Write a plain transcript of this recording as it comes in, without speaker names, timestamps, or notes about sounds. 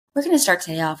We're going to start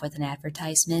today off with an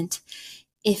advertisement.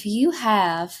 If you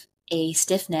have a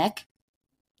stiff neck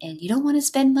and you don't want to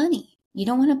spend money, you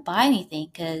don't want to buy anything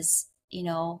because,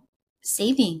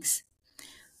 savings,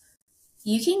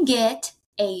 you can get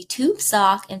a tube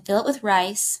sock and fill it with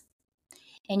rice,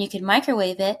 and you can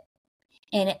microwave it,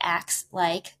 and it acts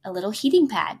like a little heating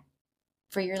pad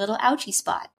for your little ouchie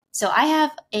spot. So I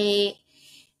have a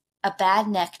bad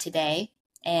neck today,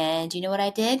 and you know what I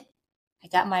did? I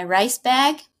got my rice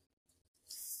bag,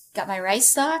 got my rice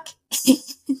sock,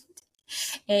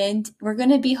 and we're going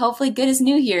to be hopefully good as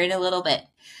new here in a little bit.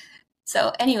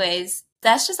 So anyways,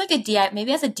 that's just like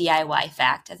maybe as a DIY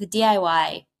fact, as a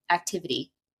DIY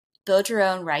activity. Build your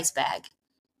own rice bag.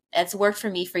 That's worked for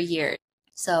me for years.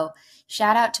 So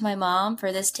shout out to my mom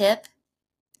for this tip.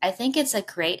 I think it's a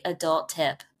great adult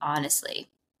tip, honestly.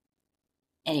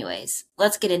 Anyways,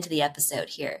 let's get into the episode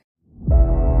here.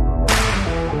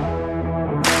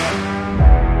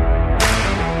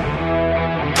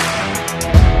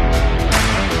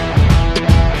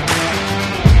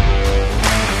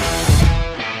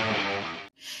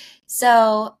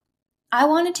 So I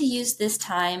wanted to use this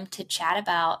time to chat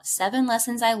about 7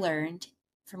 lessons I learned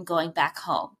from going back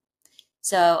home.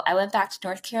 So I went back to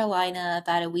North Carolina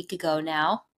about a week ago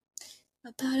now.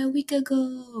 About a week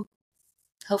ago.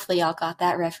 Hopefully y'all got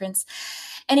that reference.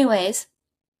 Anyways,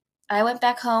 I went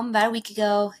back home about a week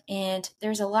ago, and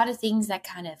there's a lot of things that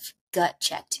kind of gut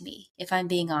checked me, if I'm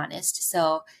being honest.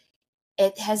 So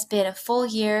it has been a full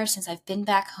year since I've been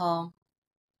back home.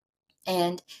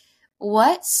 And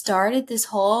what started this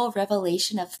whole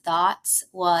revelation of thoughts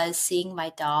was seeing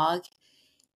my dog.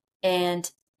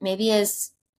 And maybe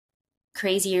as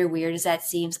crazy or weird as that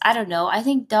seems, I don't know. I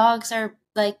think dogs are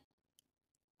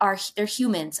they're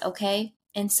humans, okay?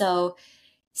 And so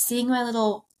seeing my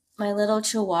little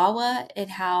chihuahua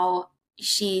and how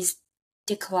she's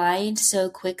declined so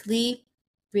quickly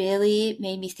really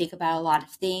made me think about a lot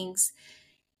of things,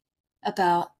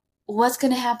 about what's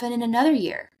going to happen in another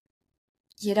year.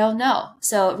 You don't know.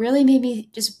 So it really made me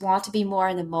just want to be more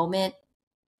in the moment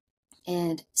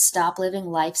and stop living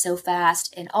life so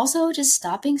fast, and also just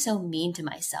stop being so mean to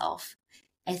myself.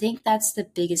 I think that's the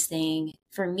biggest thing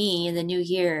for me in the new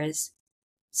year is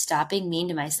stop being mean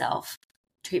to myself.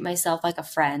 Treat myself like a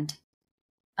friend.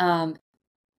 I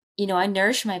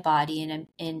nourish my body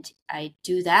and I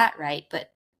do that right,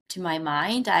 but to my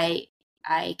mind, I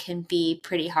can be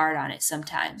pretty hard on it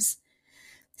sometimes.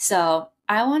 So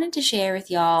I wanted to share with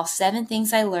y'all 7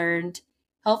 things I learned.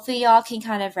 Hopefully y'all can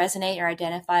kind of resonate or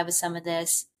identify with some of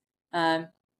this. None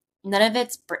of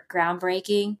it's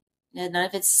groundbreaking. None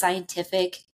of it's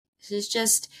scientific. This is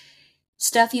just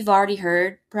stuff you've already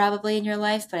heard probably in your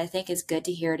life, but I think it's good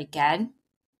to hear it again.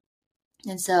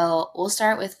 And so we'll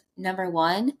start with number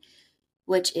 1,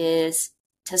 which is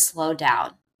to slow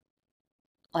down.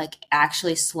 Like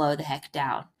actually slow the heck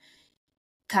down.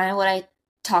 Kind of what I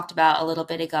talked about a little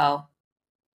bit ago.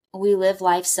 We live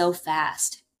life so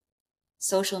fast.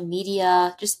 Social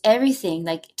media, just everything,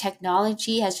 like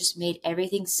technology has just made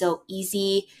everything so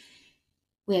easy.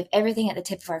 We have everything at the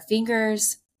tip of our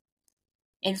fingers.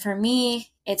 And for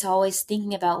me, it's always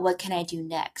thinking about what can I do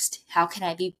next? How can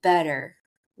I be better?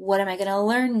 What am I going to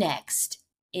learn next?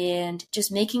 And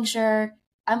just making sure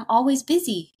I'm always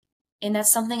busy. And that's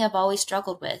something I've always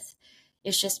struggled with.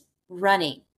 It's just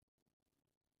running.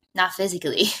 Not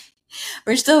physically.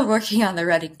 We're still working on the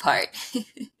running part.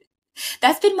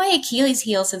 That's been my Achilles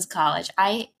heel since college.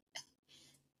 I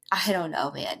don't know,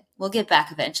 man. We'll get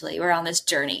back eventually. We're on this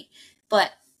journey.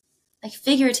 But like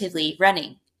figuratively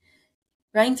running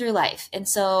through life. And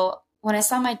so when I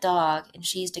saw my dog and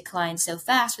she's declined so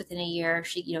fast within a year,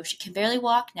 she can barely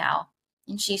walk now.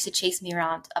 And she used to chase me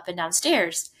around up and down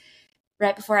stairs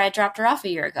right before I dropped her off a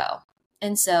year ago.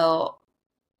 And so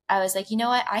I was like, you know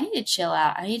what? I need to chill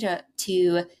out. I need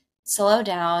to slow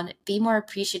down, be more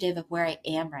appreciative of where I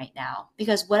am right now,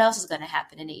 because what else is going to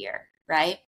happen in a year,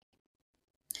 right?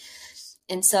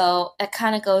 And so it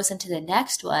kind of goes into the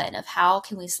next one of how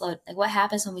can we what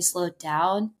happens when we slow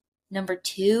down? Number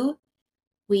 2,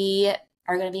 we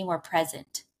are going to be more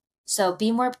present. So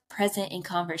be more present in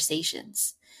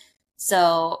conversations.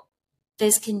 So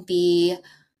this can be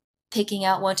picking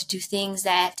out 1 to 2 things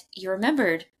that you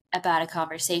remembered about a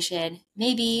conversation.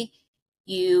 Maybe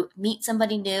you meet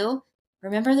somebody new,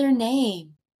 remember their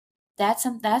name. That's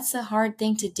a hard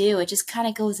thing to do. It just kind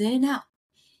of goes in and out.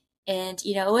 And,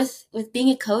 with being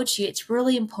a coach, it's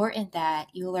really important that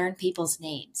you learn people's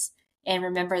names and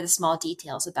remember the small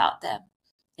details about them.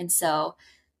 And so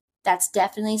that's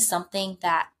definitely something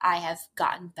that I have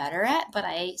gotten better at, but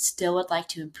I still would like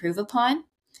to improve upon,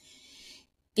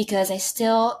 because I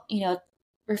still,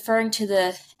 referring to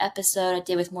the episode I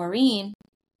did with Maureen,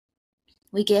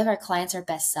 we give our clients our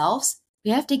best selves.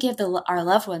 We have to give our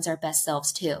loved ones our best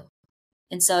selves too.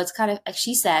 And so it's kind of, like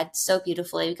she said so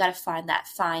beautifully, we got to find that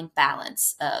fine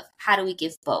balance of how do we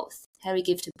give both? How do we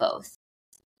give to both?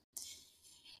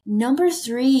 Number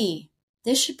 3,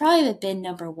 this should probably have been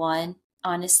number 1,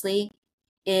 honestly,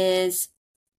 is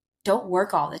don't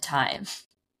work all the time.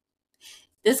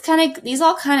 These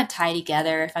all kind of tie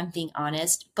together, if I'm being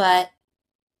honest, but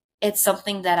it's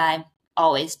something that I'm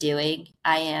always doing.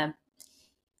 I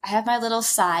have my little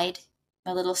side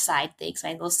things,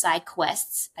 my little side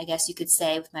quests, I guess you could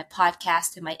say, with my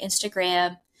podcast and my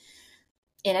Instagram.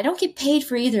 And I don't get paid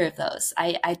for either of those.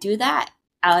 I do that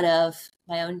out of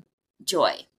my own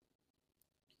joy.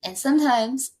 And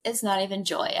sometimes it's not even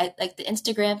joy. Like the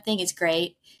Instagram thing is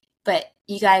great, but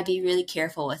you got to be really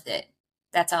careful with it.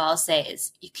 That's all I'll say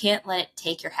is you can't let it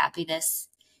take your happiness.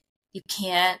 You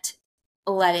can't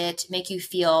let it make you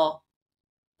feel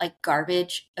like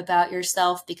garbage about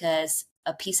yourself because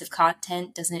a piece of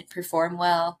content doesn't perform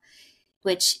well,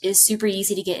 which is super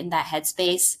easy to get in that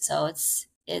headspace. So it's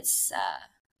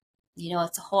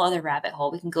a whole other rabbit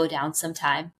hole we can go down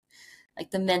sometime,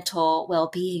 like the mental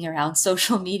well-being around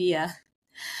social media.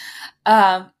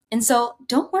 And so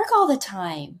don't work all the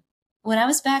time. When I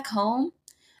was back home,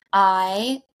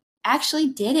 I actually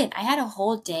didn't. I had a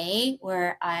whole day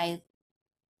where that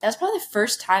was probably the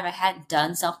first time I hadn't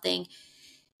done something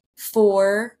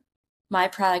for my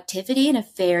productivity in a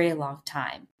very long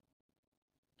time.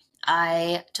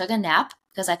 I took a nap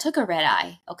because I took a red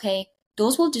eye. Okay.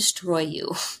 Those will destroy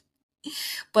you.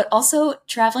 But also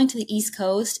traveling to the East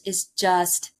Coast is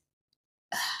just,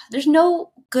 there's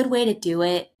no good way to do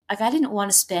it. Like I didn't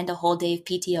want to spend a whole day of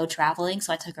PTO traveling,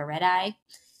 so I took a red eye.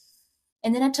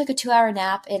 And then I took a 2-hour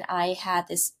nap and I had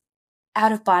this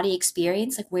out of body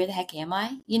experience. Like, where the heck am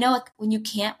I? Like when you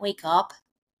can't wake up,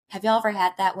 have y'all ever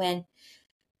had that when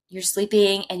you're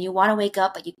sleeping and you want to wake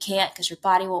up, but you can't because your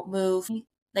body won't move?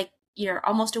 Like you're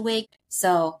almost awake.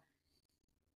 So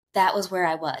that was where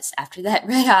I was after that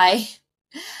red eye.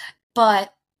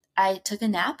 But I took a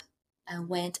nap. I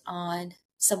went on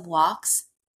some walks.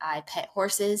 I pet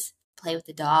horses, play with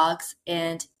the dogs,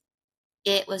 and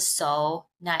it was so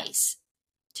nice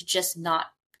to just not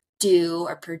do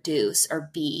or produce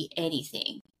or be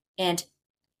anything. And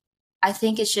I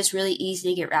think it's just really easy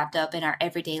to get wrapped up in our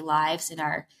everyday lives, in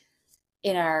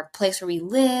our place where we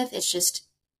live. It's just,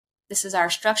 this is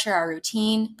our structure, our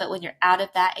routine. But when you're out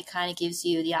of that, it kind of gives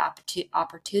you the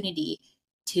opportunity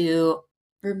to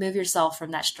remove yourself from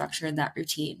that structure and that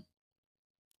routine.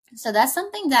 So that's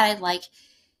something that I'd like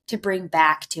to bring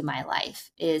back to my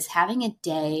life, is having a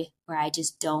day where I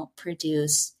just don't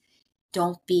produce,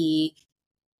 don't be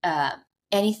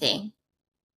anything.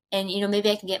 And, maybe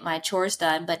I can get my chores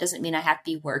done, but it doesn't mean I have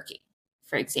to be working,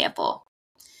 for example.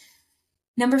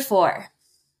 Number 4,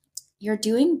 you're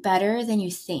doing better than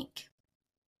you think.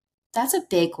 That's a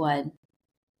big one,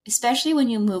 especially when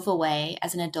you move away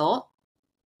as an adult.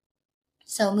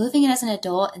 So moving in as an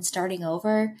adult and starting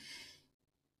over,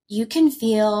 you can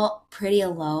feel pretty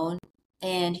alone,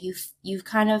 and you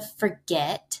kind of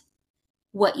forget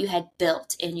what you had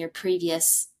built in your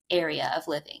previous area of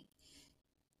living.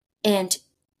 And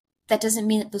that doesn't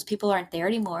mean that those people aren't there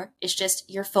anymore. It's just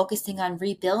you're focusing on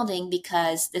rebuilding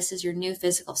because this is your new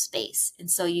physical space.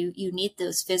 And so you need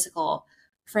those physical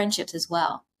friendships as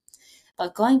well.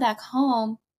 But going back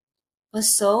home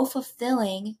was so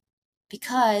fulfilling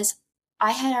because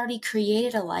I had already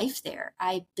created a life there.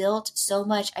 I built so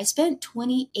much. I spent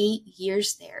 28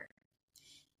 years there.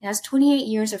 And that's 28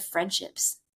 years of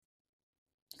friendships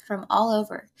from all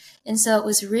over. And so it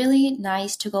was really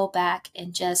nice to go back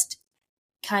and just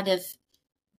kind of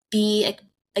be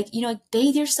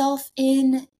bathe yourself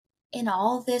in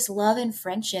all of this love and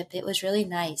friendship. It was really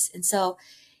nice. And so,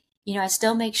 I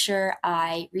still make sure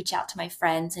I reach out to my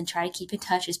friends and try to keep in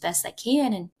touch as best I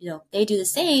can. And, they do the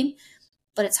same,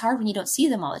 but it's hard when you don't see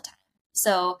them all the time.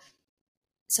 So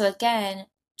again,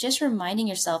 just reminding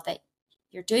yourself that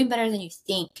you're doing better than you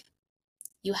think.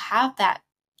 You have that.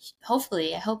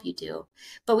 Hopefully, I hope you do.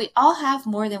 But we all have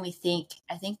more than we think.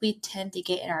 I think we tend to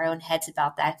get in our own heads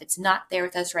about that. If it's not there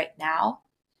with us right now,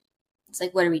 it's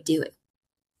like, what are we doing?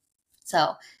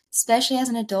 So, especially as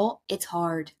an adult, it's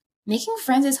hard. Making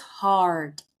friends is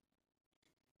hard.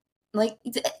 Like,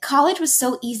 college was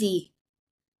so easy.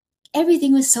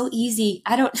 Everything was so easy.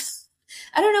 I don't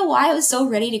know why I was so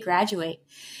ready to graduate.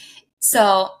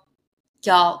 So,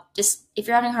 y'all, just if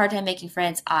you're having a hard time making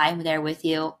friends, I'm there with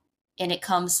you. And it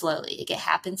comes slowly. It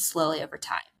happens slowly over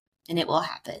time. And it will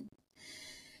happen.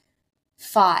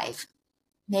 5,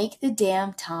 make the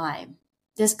damn time.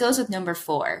 this goes with number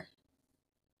 4.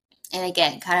 And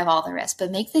again, kind of all the rest,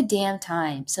 but make the damn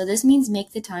time. So this means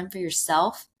make the time for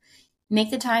yourself,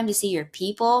 make the time to see your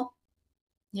people.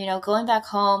 Going back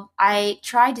home, I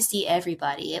tried to see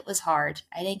everybody. It was hard.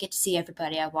 I didn't get to see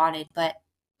everybody I wanted, but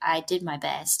I did my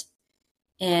best.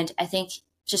 And I think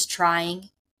just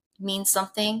trying means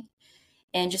something,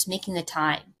 and just making the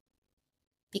time,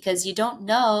 because you don't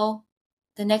know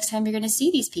the next time you're going to see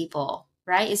these people,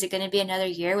 right? Is it going to be another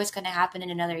year? What's going to happen in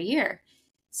another year?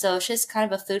 So it's just kind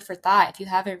of a food for thought. If you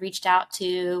haven't reached out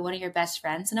to one of your best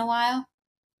friends in a while,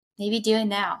 maybe do it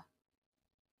now.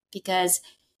 Because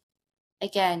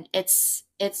again, it's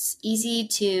easy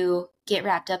to get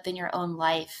wrapped up in your own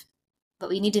life, but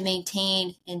we need to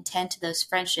maintain and tend to those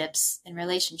friendships and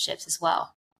relationships as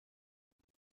well.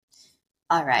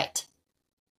 All right.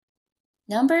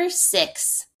 Number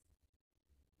 6,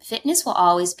 fitness will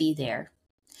always be there.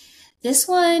 This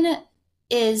one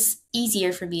is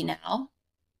easier for me now.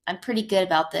 I'm pretty good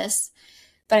about this,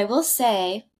 but I will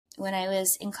say when I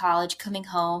was in college coming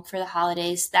home for the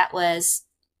holidays, that was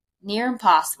near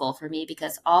impossible for me,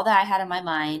 because all that I had on my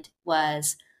mind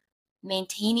was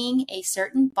maintaining a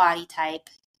certain body type,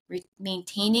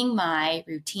 maintaining my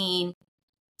routine,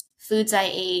 foods I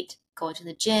ate, going to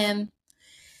the gym.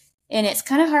 And it's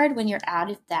kind of hard when you're out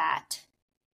of that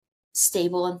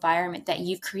stable environment that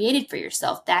you've created for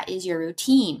yourself. That is your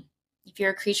routine. If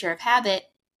you're a creature of habit,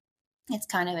 it's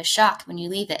kind of a shock when you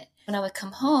leave it. When I would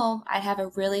come home, I'd have a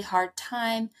really hard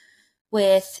time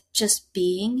with just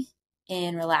being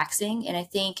and relaxing. And I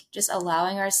think just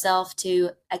allowing ourselves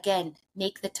to, again,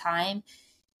 make the time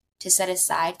to set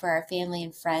aside for our family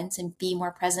and friends and be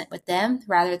more present with them,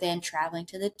 rather than traveling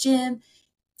to the gym,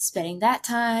 spending that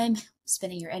time,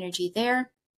 spending your energy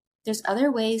there. There's other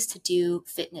ways to do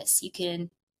fitness. You can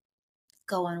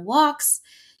go on walks,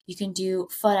 you can do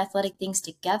fun athletic things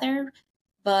together.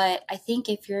 But I think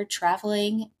if you're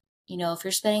traveling, if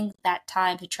you're spending that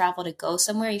time to travel to go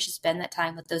somewhere, you should spend that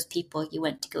time with those people you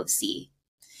went to go see.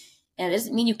 And it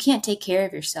doesn't mean you can't take care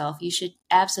of yourself. You should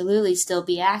absolutely still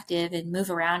be active and move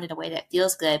around in a way that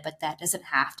feels good, but that doesn't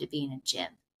have to be in a gym.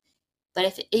 But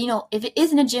if it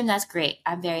is in a gym, that's great.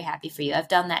 I'm very happy for you. I've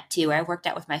done that too, where I worked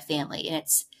out with my family, and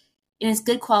it's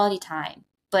good quality time.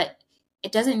 But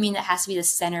it doesn't mean that has to be the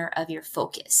center of your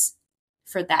focus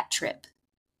for that trip.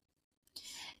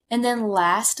 And then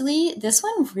lastly, this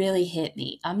one really hit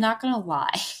me. I'm not going to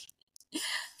lie.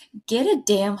 Get a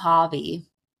damn hobby.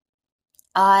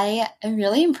 I am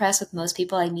really impressed with most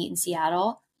people I meet in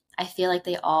Seattle. I feel like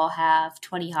they all have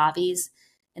 20 hobbies.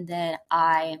 And then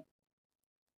I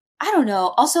don't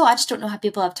know. Also, I just don't know how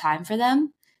people have time for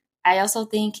them. I also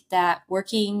think that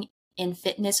working in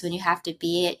fitness, when you have to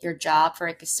be at your job for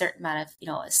like a certain amount of,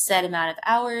 a set amount of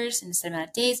hours and a set amount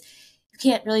of days, you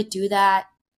can't really do that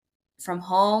from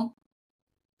home.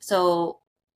 So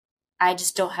I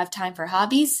just don't have time for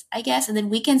hobbies, I guess. And then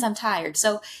weekends, I'm tired.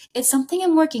 So it's something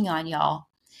I'm working on, y'all.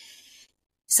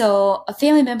 So a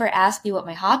family member asked me what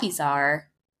my hobbies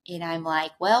are. And I'm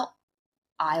like, well,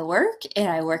 I work and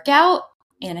I work out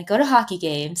and I go to hockey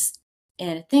games.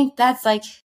 And I think that's like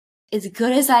as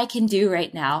good as I can do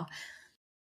right now.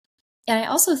 And I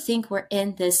also think we're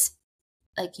in this,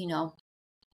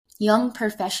 young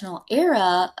professional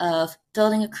era of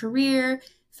building a career,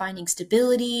 finding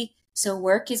stability. So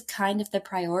work is kind of the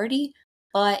priority,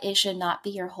 but it should not be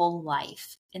your whole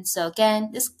life. And so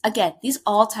these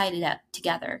all tied it up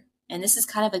together. And this is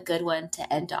kind of a good one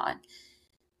to end on.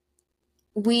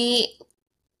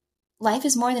 Life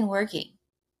is more than working,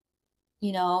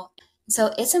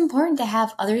 So it's important to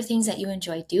have other things that you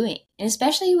enjoy doing, and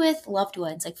especially with loved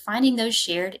ones, like finding those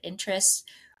shared interests,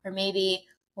 or maybe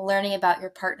learning about your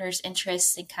partner's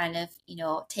interests and kind of,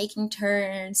 taking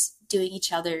turns doing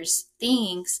each other's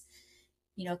things,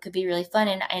 could be really fun.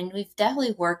 And we've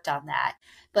definitely worked on that.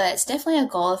 But it's definitely a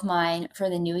goal of mine for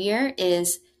the new year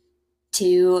is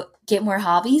to get more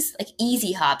hobbies, like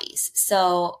easy hobbies.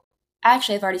 So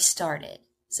actually, I've already started.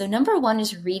 So number 1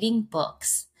 is reading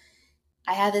books.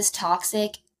 I have this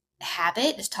toxic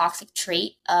habit, this toxic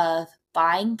trait of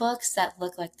buying books that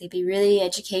look like they'd be really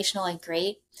educational and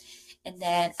great. And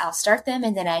then I'll start them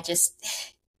and then I just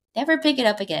never pick it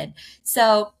up again.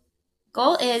 So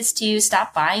goal is to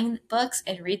stop buying books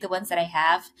and read the ones that I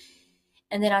have.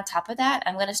 And then on top of that,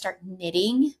 I'm going to start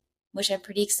knitting, which I'm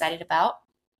pretty excited about.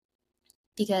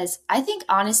 Because I think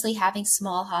honestly, having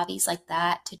small hobbies like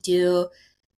that to do,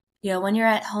 when you're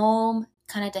at home,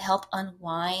 kind of to help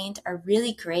unwind, are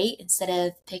really great instead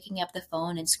of picking up the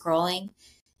phone and scrolling.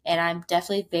 And I'm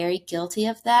definitely very guilty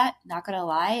of that, not going to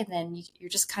lie. And then you're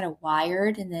just kind of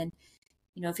wired. And then,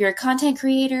 if you're a content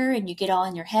creator and you get all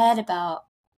in your head about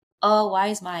oh, why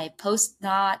is my post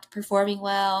not performing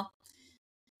well?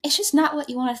 It's just not what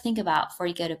you want to think about before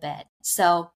you go to bed.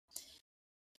 So,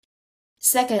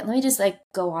 second, let me just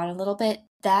go on a little bit.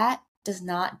 That does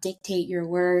not dictate your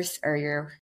worth or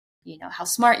your, how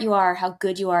smart you are, how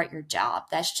good you are at your job.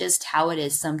 That's just how it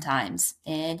is sometimes.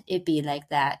 And it be like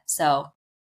that. So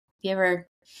if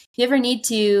you ever need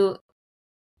to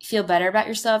feel better about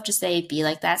yourself, just say be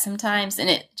like that sometimes, and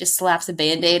it just slaps a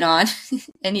band-aid on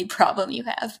any problem you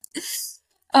have.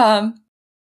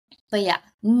 But yeah,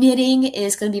 knitting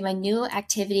is going to be my new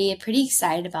activity. I'm pretty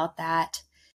excited about that.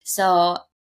 So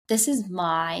this is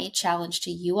my challenge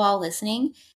to you all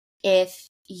listening. If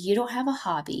you don't have a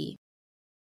hobby,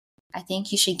 I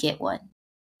think you should get one.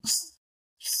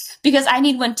 Because I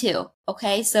need one too.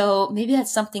 Okay. So maybe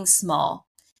that's something small,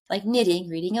 like knitting,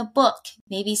 reading a book,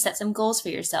 maybe set some goals for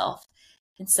yourself.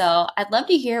 And so I'd love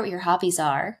to hear what your hobbies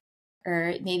are,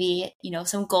 or maybe,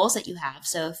 some goals that you have.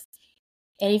 So if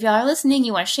any of y'all are listening,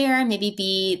 you want to share, maybe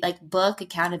be like book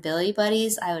accountability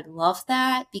buddies, I would love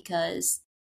that, because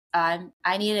I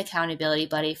need an accountability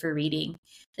buddy for reading.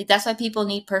 Like, that's why people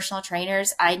need personal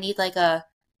trainers. I need like a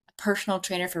personal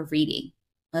trainer for reading.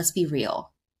 Let's be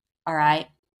real. All right.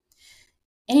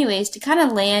 Anyways, to kind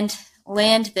of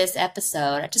land this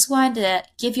episode, I just wanted to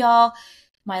give y'all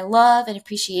my love and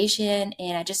appreciation,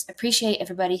 and I just appreciate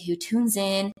everybody who tunes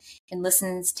in and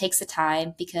listens, takes the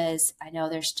time, because I know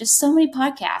there's just so many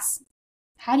podcasts.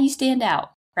 How do you stand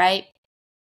out, right?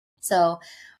 So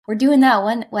we're doing that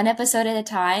one episode at a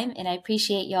time, and I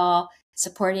appreciate y'all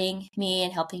supporting me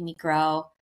and helping me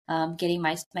grow, getting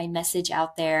my message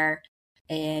out there,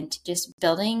 and just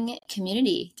building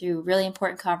community through really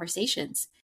important conversations.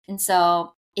 And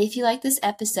so if you like this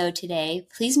episode today,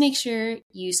 please make sure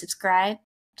you subscribe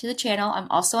to the channel.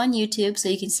 I'm also on YouTube, so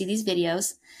you can see these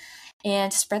videos,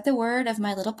 and spread the word of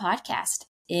my little podcast.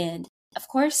 And of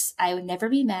course, I would never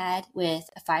be mad with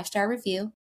a 5-star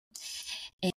review.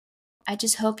 And I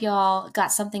just hope y'all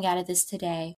got something out of this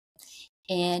today.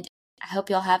 And I hope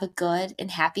y'all have a good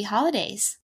and happy holidays.